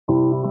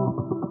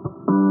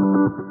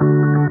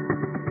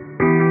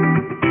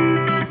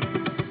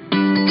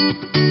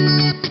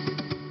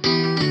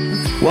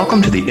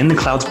Welcome to the In the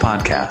Clouds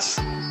podcast.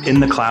 In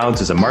the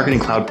Clouds is a marketing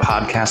cloud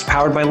podcast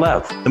powered by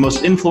Lev, the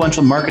most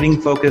influential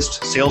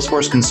marketing-focused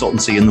Salesforce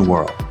consultancy in the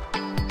world.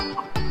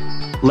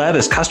 Lev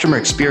is customer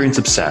experience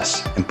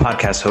obsessed, and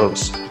podcast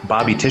hosts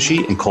Bobby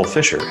Tishy and Cole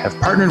Fisher have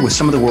partnered with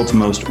some of the world's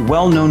most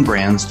well-known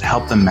brands to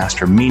help them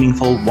master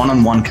meaningful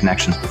one-on-one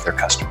connections with their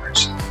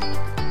customers.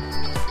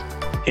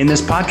 In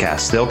this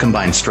podcast, they'll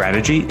combine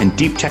strategy and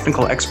deep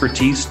technical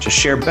expertise to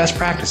share best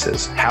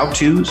practices,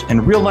 how-tos,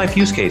 and real-life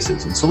use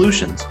cases and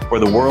solutions for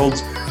the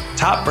world's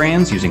top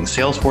brands using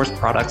Salesforce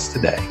products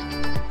today.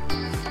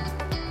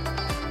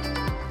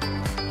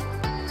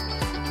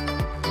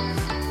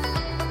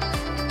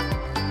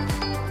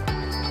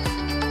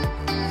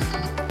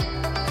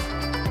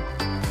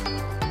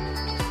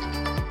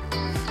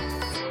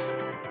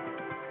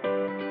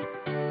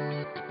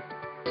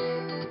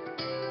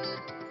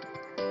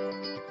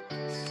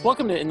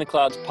 Welcome to In the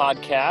Clouds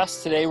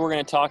podcast. Today we're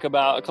going to talk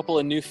about a couple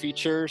of new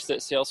features that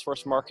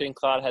Salesforce Marketing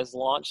Cloud has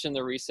launched in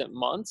the recent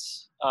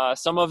months.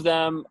 Some of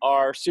them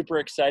are super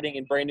exciting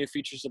and brand new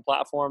features to the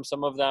platform.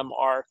 Some of them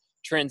are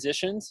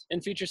transitions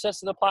in feature sets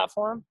to the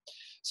platform.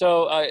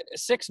 So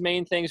 6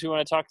 main things we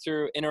want to talk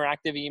through: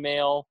 interactive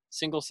email,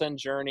 single send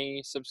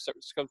journey,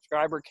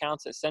 subscriber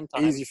counts at send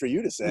time. Easy for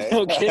you to say.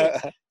 Okay.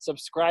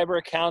 Subscriber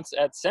accounts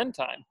at send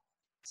time.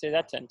 Say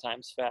that 10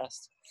 times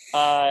fast.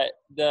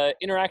 The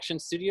Interaction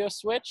Studio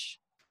switch,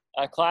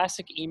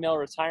 classic email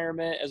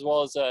retirement, as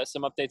well as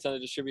some updates on the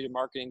distributed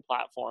marketing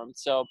platform.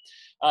 So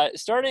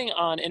starting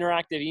on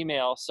interactive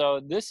email.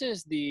 So this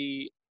is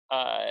the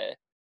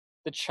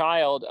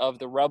child of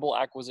the Rebel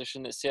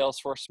acquisition that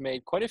Salesforce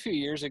made quite a few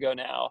years ago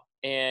now.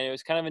 And it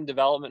was kind of in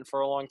development for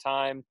a long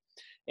time.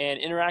 And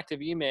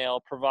interactive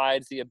email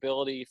provides the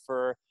ability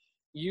for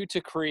you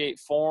to create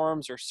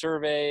forms or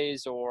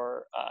surveys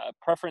or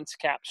preference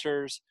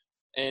captures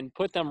and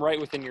put them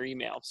right within your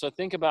email. So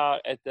think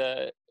about, at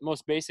the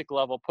most basic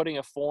level, putting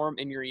a form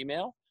in your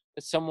email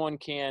that someone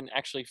can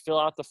actually fill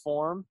out the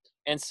form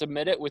and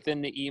submit it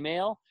within the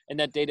email, and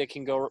that data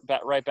can go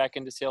right back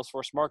into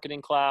Salesforce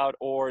Marketing Cloud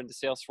or into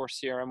Salesforce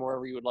CRM,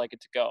 wherever you would like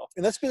it to go.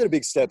 And that's been a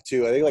big step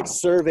too. I think like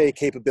survey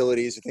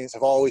capabilities and things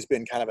have always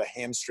been kind of a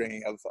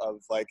hamstring of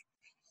like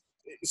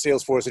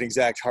Salesforce and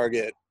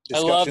ExactTarget. I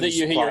love that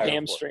you hit your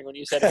hamstring when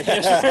you said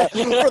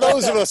hamstring. For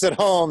those of us at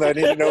home that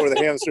need to know where the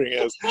hamstring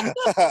is.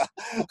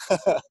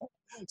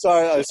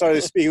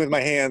 Sorry, speaking with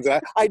my hands.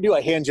 I do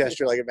a hand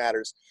gesture like it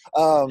matters.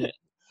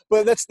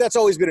 But that's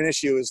always been an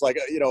issue, is like,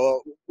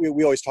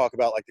 we always talk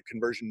about like the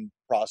conversion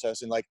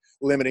process and like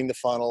limiting the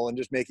funnel and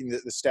just making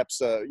the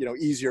steps,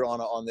 easier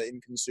on the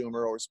end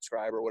consumer or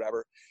subscriber or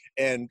whatever.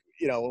 And,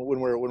 when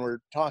we're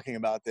talking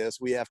about this,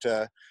 we have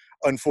to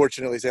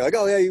unfortunately say like,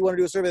 oh yeah, you want to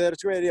do a survey,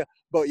 that's a great idea,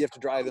 but you have to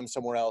drive them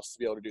somewhere else to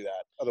be able to do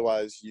that.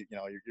 Otherwise, you're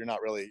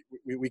not really,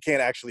 we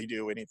can't actually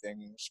do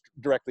anything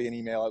directly in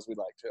email as we'd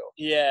like to.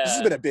 Yeah. This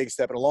has been a big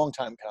step and a long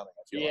time coming,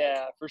 I feel like.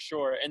 Yeah, for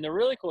sure. And the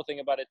really cool thing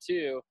about it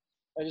too,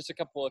 just a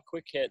couple of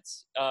quick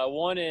hits.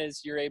 One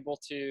is you're able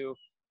to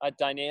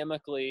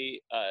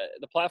dynamically,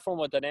 the platform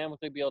will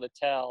dynamically be able to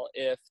tell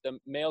if the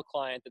mail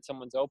client that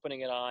someone's opening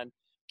it on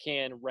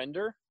can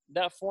render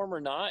that form or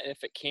not.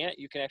 If it can't,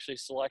 you can actually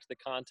select the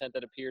content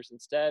that appears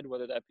instead,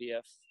 whether that be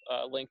a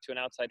link to an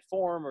outside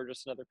form or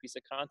just another piece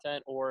of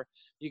content, or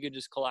you could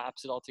just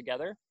collapse it all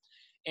together.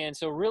 And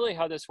so really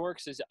how this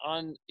works is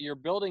you're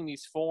building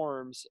these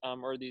forms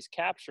or these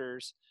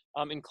captures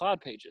in Cloud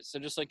Pages. So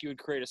just like you would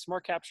create a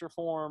Smart Capture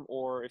form,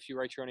 or if you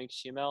write your own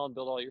HTML and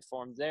build all your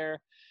forms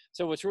there.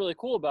 So what's really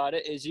cool about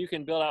it is you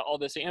can build out all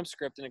this AMP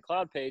script in a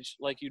Cloud Page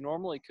like you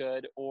normally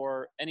could,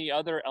 or any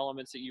other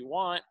elements that you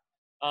want.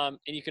 And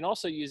you can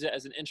also use it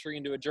as an entry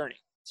into a journey.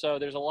 So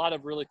there's a lot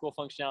of really cool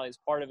functionality as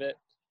part of it.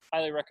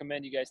 Highly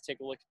recommend you guys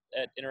take a look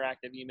at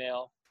interactive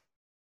email.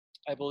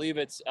 I believe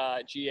it's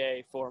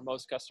GA for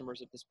most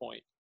customers at this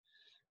point.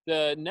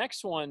 The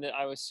next one that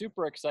I was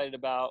super excited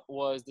about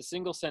was the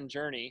single send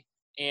journey.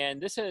 And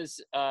this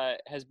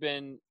has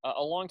been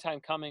a long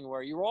time coming,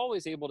 where you were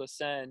always able to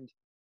send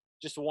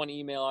just one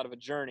email out of a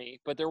journey,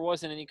 but there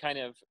wasn't any kind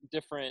of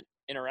different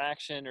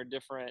interaction or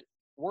different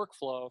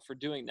workflow for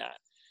doing that.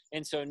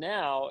 And so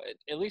now,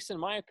 at least in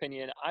my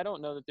opinion, I don't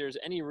know that there's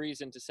any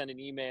reason to send an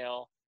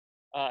email,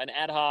 an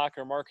ad hoc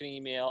or marketing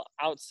email,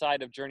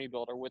 outside of Journey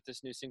Builder with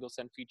this new single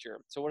send feature.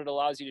 So what it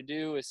allows you to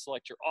do is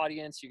select your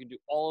audience. You can do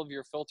all of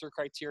your filter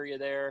criteria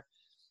there.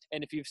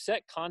 And if you've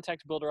set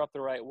Contact Builder up the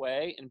right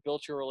way and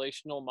built your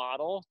relational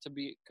model to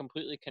be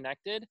completely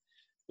connected,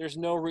 there's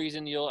no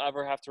reason you'll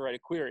ever have to write a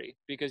query,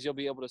 because you'll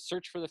be able to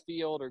search for the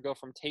field or go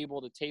from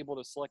table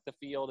to select the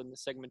field and the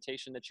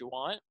segmentation that you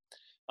want.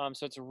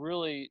 So it's a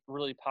really,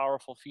 really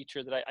powerful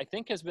feature that I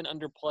think has been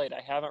underplayed. I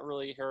haven't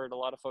really heard a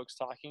lot of folks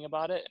talking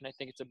about it, and I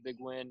think it's a big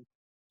win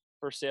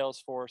for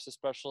Salesforce,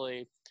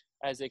 especially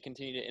as they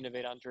continue to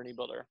innovate on Journey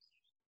Builder.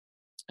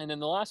 And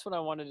then the last one I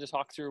wanted to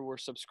talk through were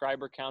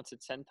subscriber counts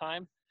at send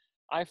time.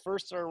 I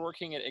first started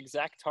working at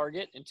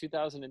ExactTarget in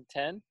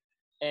 2010,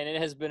 and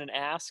it has been an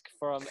ask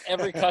from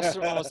every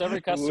customer, almost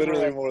every customer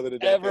Literally I've more than a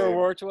decade. ever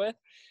worked with,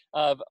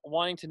 of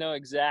wanting to know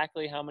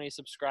exactly how many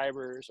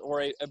subscribers,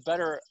 or a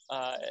better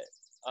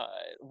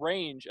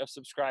range of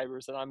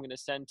subscribers that I'm going to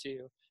send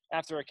to,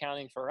 after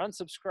accounting for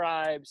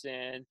unsubscribes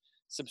and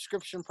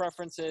subscription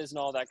preferences and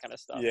all that kind of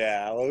stuff.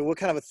 Yeah, well, what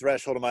kind of a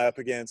threshold am I up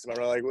against? Am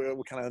I like,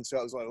 what kind of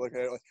unsubs? Look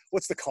at it, like,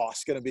 what's the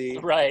cost going to be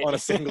Right. on a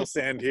single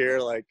send here?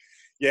 Like,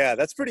 yeah,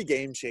 that's pretty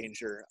game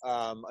changer.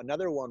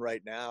 Another one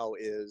right now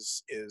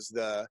is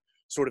the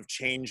sort of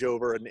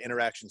changeover in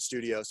Interaction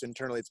Studio. So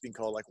internally, it's being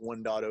called like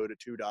 1.0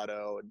 to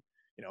 2.0, and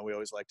we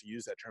always like to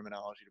use that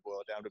terminology to boil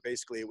it down. But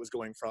basically, it was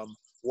going from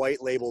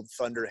white labeled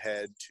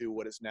Thunderhead to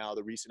what is now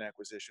the recent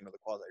acquisition, or the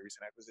quasi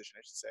recent acquisition,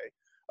 I should say,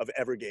 of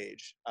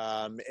Evergage.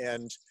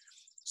 And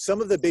some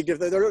of the big,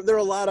 there are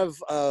a lot of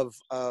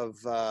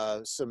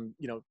some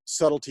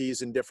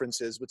subtleties and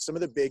differences, but some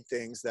of the big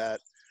things that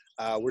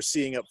we're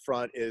seeing up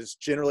front is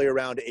generally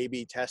around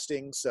A/B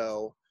testing.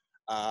 So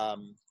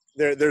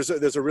there's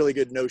a really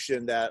good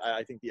notion that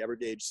I think the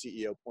Evergage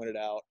CEO pointed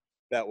out,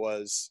 that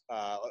was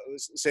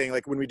saying,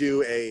 like, when we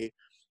do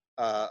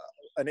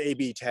an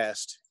A/B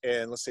test,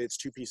 and let's say it's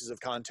 2 pieces of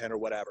content or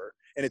whatever,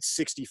 and it's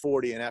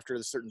 60-40, and after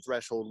a certain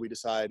threshold we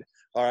decide,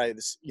 all right,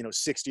 this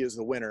 60 is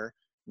the winner.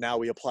 Now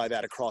we apply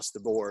that across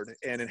the board,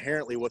 and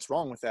inherently what's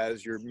wrong with that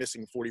is you're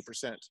missing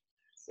 40%.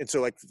 And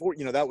so, like,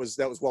 that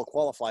was well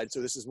qualified.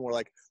 So this is more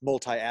like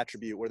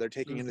multi-attribute, where they're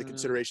taking into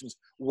considerations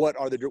what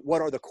are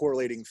the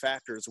correlating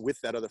factors with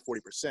that other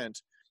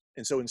 40%.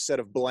 And so instead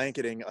of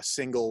blanketing a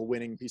single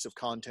winning piece of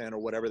content or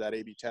whatever that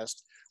A/B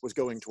test was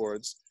going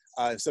towards,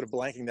 instead of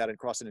blanking that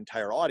across an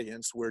entire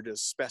audience, we're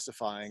just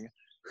specifying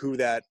who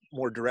that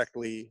more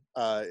directly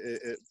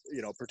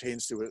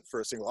pertains to it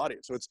for a single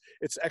audience. So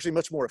it's actually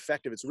much more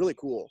effective. It's really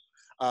cool.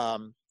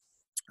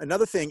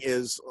 Another thing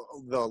is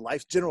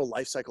the general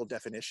life cycle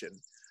definition.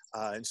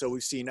 And so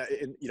we've seen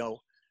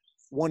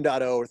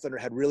 1.0 or Thunder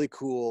had really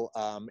cool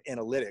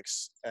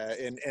analytics,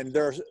 and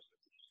there are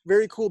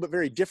very cool but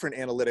very different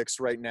analytics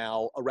right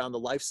now around the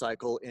life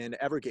cycle in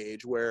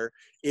Evergage, where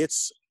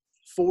it's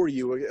for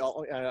you.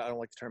 I don't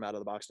like the term out of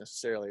the box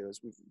necessarily,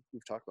 as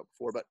we've talked about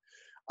before, but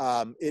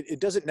it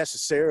doesn't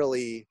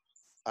necessarily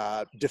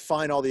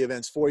define all the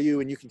events for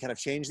you, and you can kind of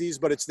change these,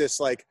 but it's this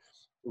like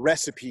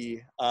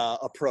recipe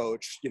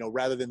approach,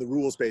 rather than the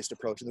rules-based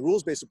approach. And the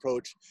rules-based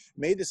approach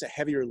made this a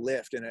heavier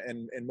lift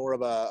and more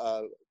of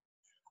a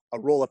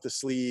roll up the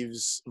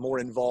sleeves, more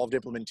involved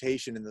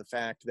implementation, in the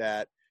fact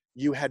that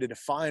you had to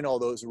define all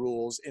those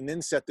rules and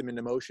then set them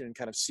into motion and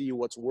kind of see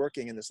what's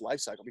working in this life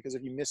cycle. Because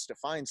if you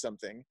misdefine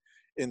something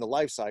in the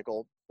life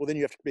cycle, well, then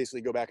you have to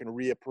basically go back and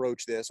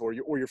reapproach this, or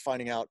you're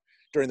finding out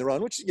during the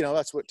run, which,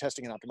 that's what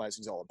testing and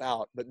optimizing is all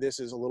about. But this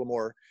is a little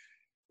more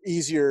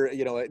easier,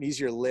 an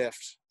easier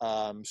lift,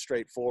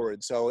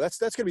 straightforward. So that's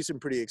going to be some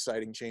pretty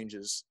exciting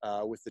changes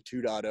with the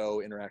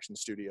 2.0 Interaction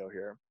Studio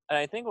here. And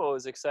I think what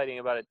was exciting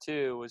about it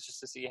too was just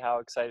to see how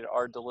excited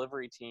our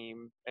delivery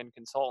team and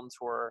consultants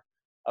were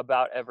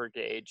about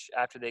Evergage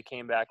after they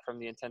came back from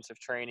the intensive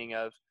training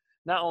of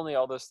not only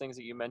all those things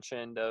that you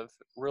mentioned of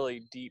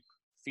really deep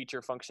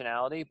feature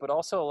functionality, but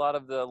also a lot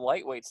of the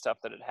lightweight stuff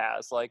that it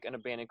has, like an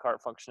abandoned cart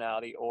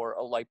functionality or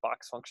a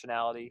lightbox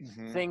functionality,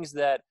 things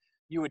that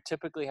you would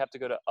typically have to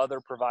go to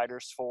other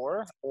providers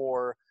for,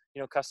 or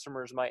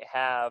customers might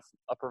have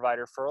a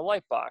provider for a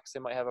lightbox, they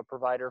might have a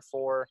provider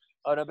for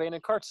an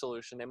abandoned cart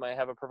solution, they might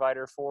have a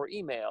provider for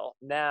email.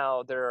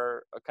 Now there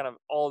are kind of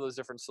all those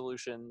different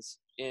solutions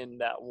in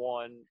that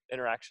one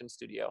Interaction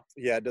Studio.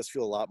 Yeah, it does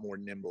feel a lot more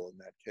nimble in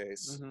that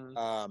case.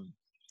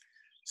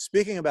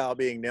 Speaking about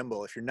being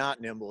nimble, if you're not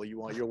nimble,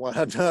 you'll want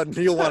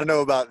to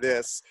know about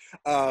this.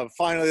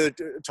 Finally,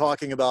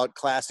 talking about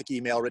classic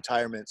email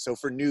retirement. So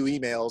for new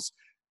emails,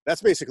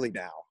 that's basically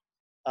now.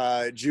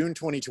 June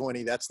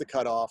 2020, that's the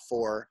cutoff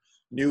for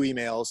new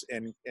emails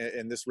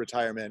in this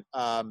retirement.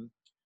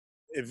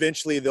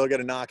 Eventually, they're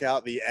going to knock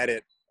out the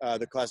edit.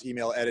 The classic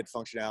email edit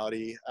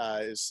functionality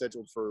is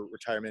scheduled for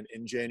retirement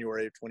in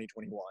January of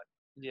 2021.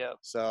 Yeah.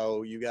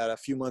 So you got a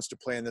few months to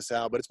plan this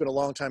out, but it's been a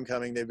long time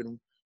coming. They've been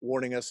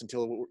warning us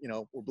until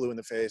we're blue in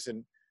the face,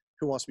 and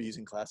who wants to be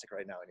using Classic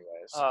right now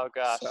anyways? Oh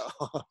gosh. So.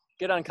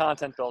 Get on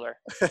Content Builder.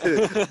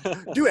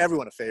 Do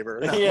everyone a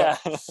favor. Yeah.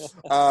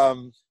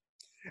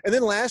 And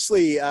then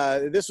lastly,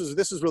 this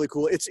was really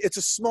cool. It's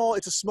a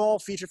small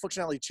feature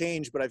functionality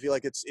change, but I feel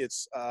like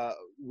it's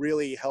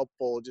really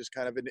helpful, just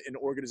kind of an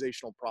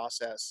organizational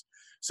process.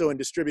 So in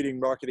distributing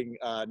marketing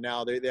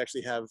now, they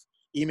actually have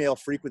email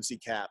frequency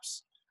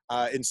caps.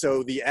 And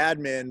so the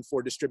admin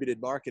for distributed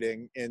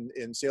marketing in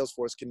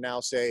Salesforce can now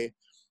say,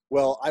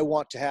 well, I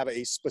want to have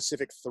a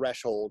specific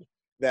threshold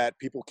that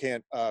people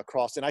can't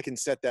cross. And I can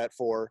set that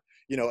for,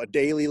 a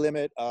daily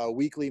limit,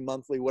 weekly,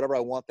 monthly, whatever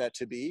I want that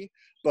to be.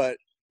 But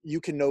you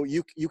can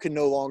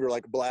no longer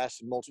like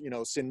blast,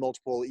 send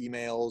multiple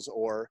emails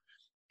or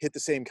hit the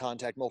same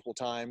contact multiple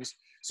times.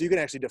 So you can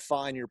actually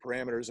define your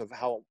parameters of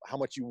how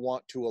much you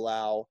want to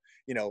allow,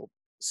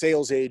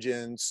 sales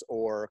agents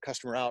or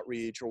customer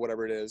outreach or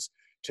whatever it is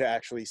to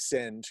actually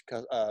send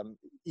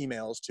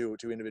emails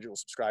to individual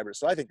subscribers.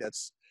 So I think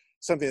that's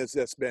something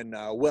that's been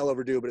well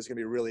overdue, but it's going to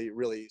be a really,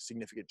 really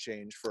significant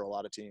change for a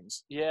lot of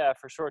teams. Yeah,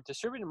 for sure.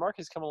 Distributed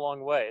marketing's come a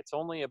long way. It's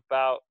only a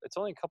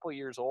couple of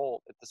years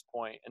old at this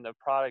point, and the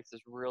product has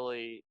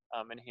really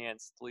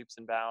enhanced leaps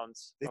and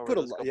bounds over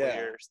those couple of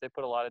years. They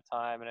put a lot of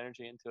time and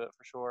energy into it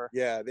for sure.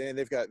 Yeah,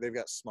 they've got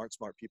smart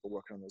people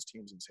working on those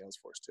teams in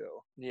Salesforce too.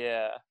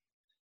 Yeah.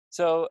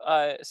 So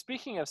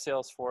speaking of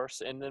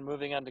Salesforce, and then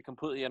moving on to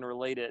completely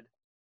unrelated,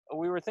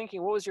 we were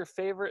thinking, what was your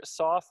favorite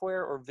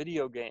software or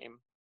video game?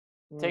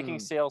 Taking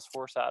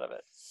Salesforce out of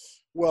it.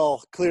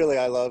 Well, clearly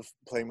I love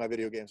playing my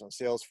video games on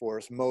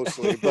Salesforce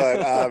mostly,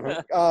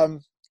 but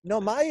no,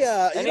 my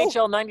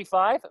NHL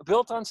 95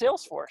 built on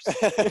Salesforce.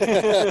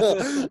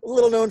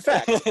 Little known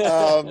fact.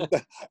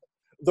 The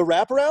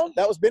wraparound,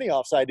 that was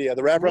Benioff's idea.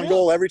 The wraparound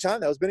goal every time,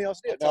 that was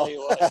Benioff's idea. I'll tell you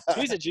what,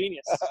 he's a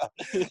genius.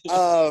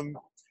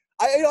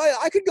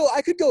 I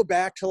could go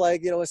back to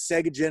like, a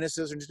Sega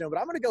Genesis or just, but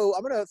I'm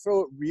gonna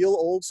throw it real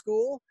old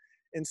school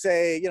and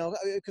say,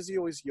 because you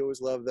always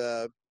love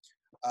the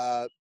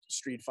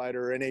Street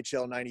Fighter,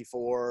 NHL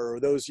 94, or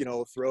those,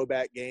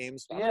 throwback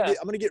games. I'm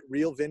gonna get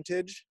real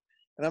vintage,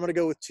 and I'm gonna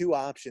go with two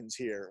options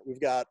here.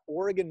 We've got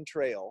Oregon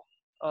Trail.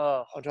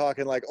 Oh, I'm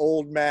talking like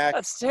old Mac.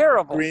 That's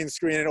terrible. Green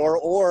screen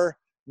or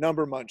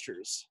Number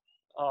Munchers.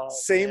 Oh,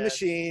 same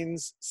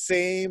machines,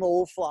 same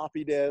old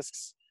floppy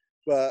disks,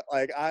 but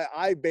like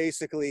I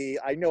basically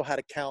know how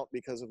to count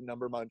because of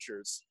Number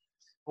Munchers.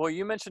 Well,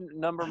 you mentioned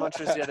Number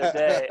Munchers the other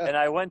day, and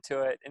I went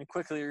to it and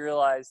quickly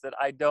realized that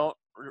I don't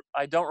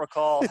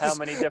recall how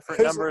many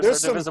different numbers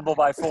are divisible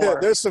by 4.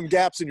 There's some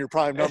gaps in your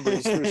prime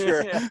numbers for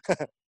sure.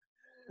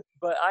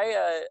 But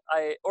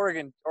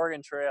Oregon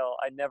Trail,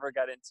 I never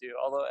got into.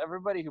 Although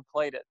everybody who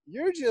played it,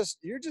 you're just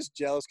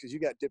jealous because you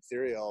got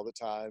diphtheria all the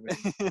time,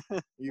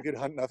 and you could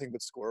hunt nothing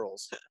but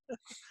squirrels.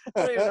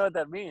 I don't even know what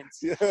that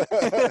means.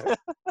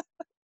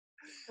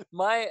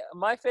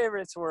 My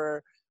favorites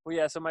were. Well,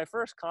 yeah, so my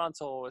first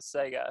console was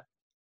Sega.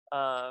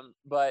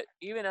 But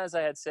even as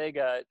I had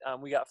Sega,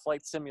 we got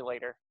Flight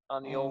Simulator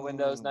on the old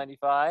Windows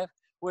 95,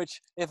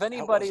 which if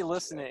anybody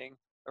listening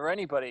or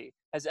anybody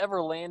has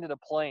ever landed a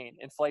plane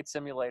in Flight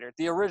Simulator,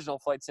 the original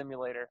Flight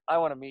Simulator, I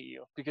want to meet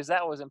you because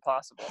that was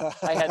impossible.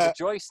 I had the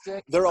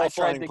joystick. They're all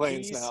flying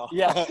planes now.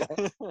 Yeah.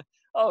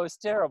 Oh, it's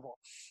terrible.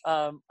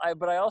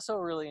 But I also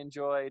really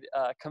enjoyed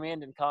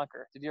Command and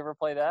Conquer. Did you ever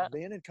play that?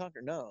 Command and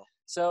Conquer, no.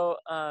 So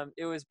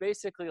it was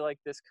basically like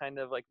this kind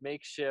of like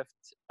makeshift,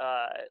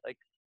 like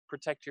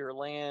protect your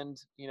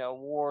land,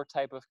 war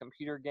type of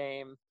computer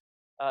game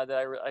that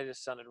I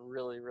just sounded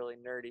really, really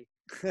nerdy.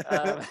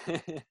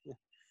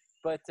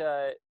 But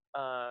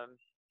I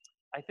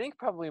think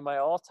probably my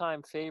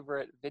all-time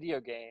favorite video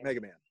game.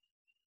 Mega Man.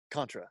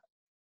 Contra.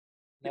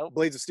 Nope.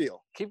 Blades of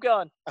Steel. Keep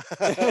going.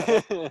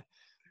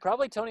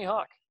 Probably Tony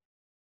Hawk.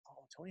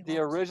 Oh, Tony Hawk. The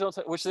original,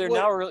 which they're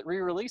now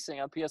re-releasing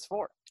on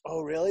PS4.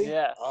 Oh, really?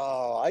 Yeah.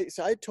 Oh, I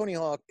had Tony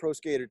Hawk Pro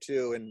Skater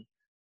 2, and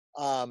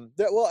I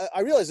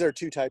realize there are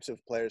two types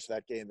of players for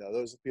that game though.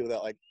 Those are people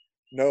that like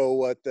know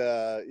what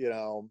the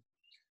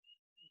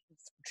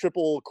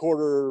triple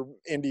quarter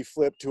indie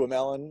flip to a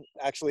melon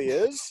actually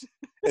is,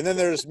 and then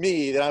there's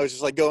me that I was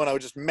just like I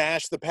would just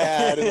mash the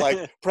pad and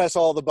like press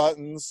all the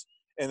buttons,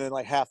 and then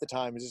like half the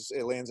time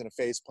it lands in a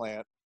face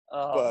plant.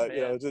 Oh, but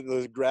man.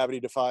 Those gravity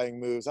defying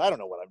moves, I don't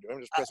know what I'm doing.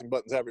 I'm just pressing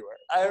buttons everywhere.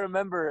 I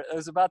remember it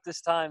was about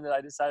this time that I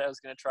decided I was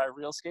going to try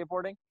real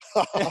skateboarding.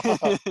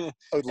 I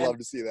would love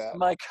to see that.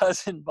 My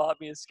cousin bought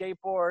me a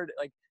skateboard.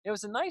 Like it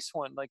was a nice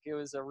one. Like it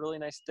was a really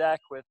nice deck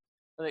with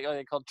what are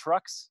they called,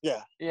 trucks.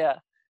 Yeah,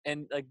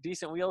 and like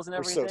decent wheels and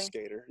everything. We're so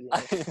skater.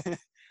 Yeah.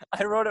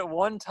 I rode it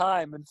one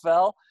time and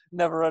fell.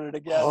 Never rode it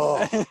again.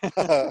 Oh.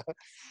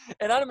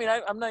 And I mean,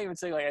 I'm not even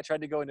saying like I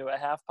tried to go into a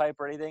half pipe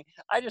or anything.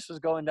 I just was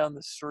going down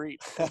the street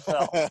and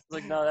fell. I was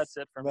like, no, that's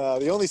it for me. No,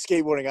 the only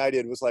skateboarding I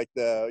did was like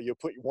you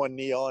put one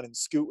knee on and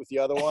scoot with the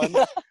other one.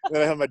 And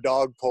then I had my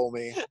dog pull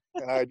me,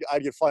 and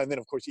I'd get flying. And then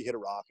of course you hit a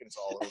rock and it's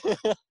all over.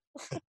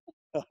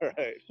 All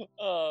right.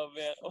 Oh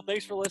man. Well,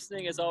 thanks for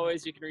listening. As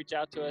always, you can reach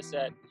out to us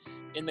at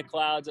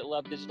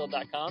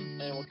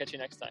intheclouds@lovedigital.com, and we'll catch you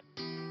next time.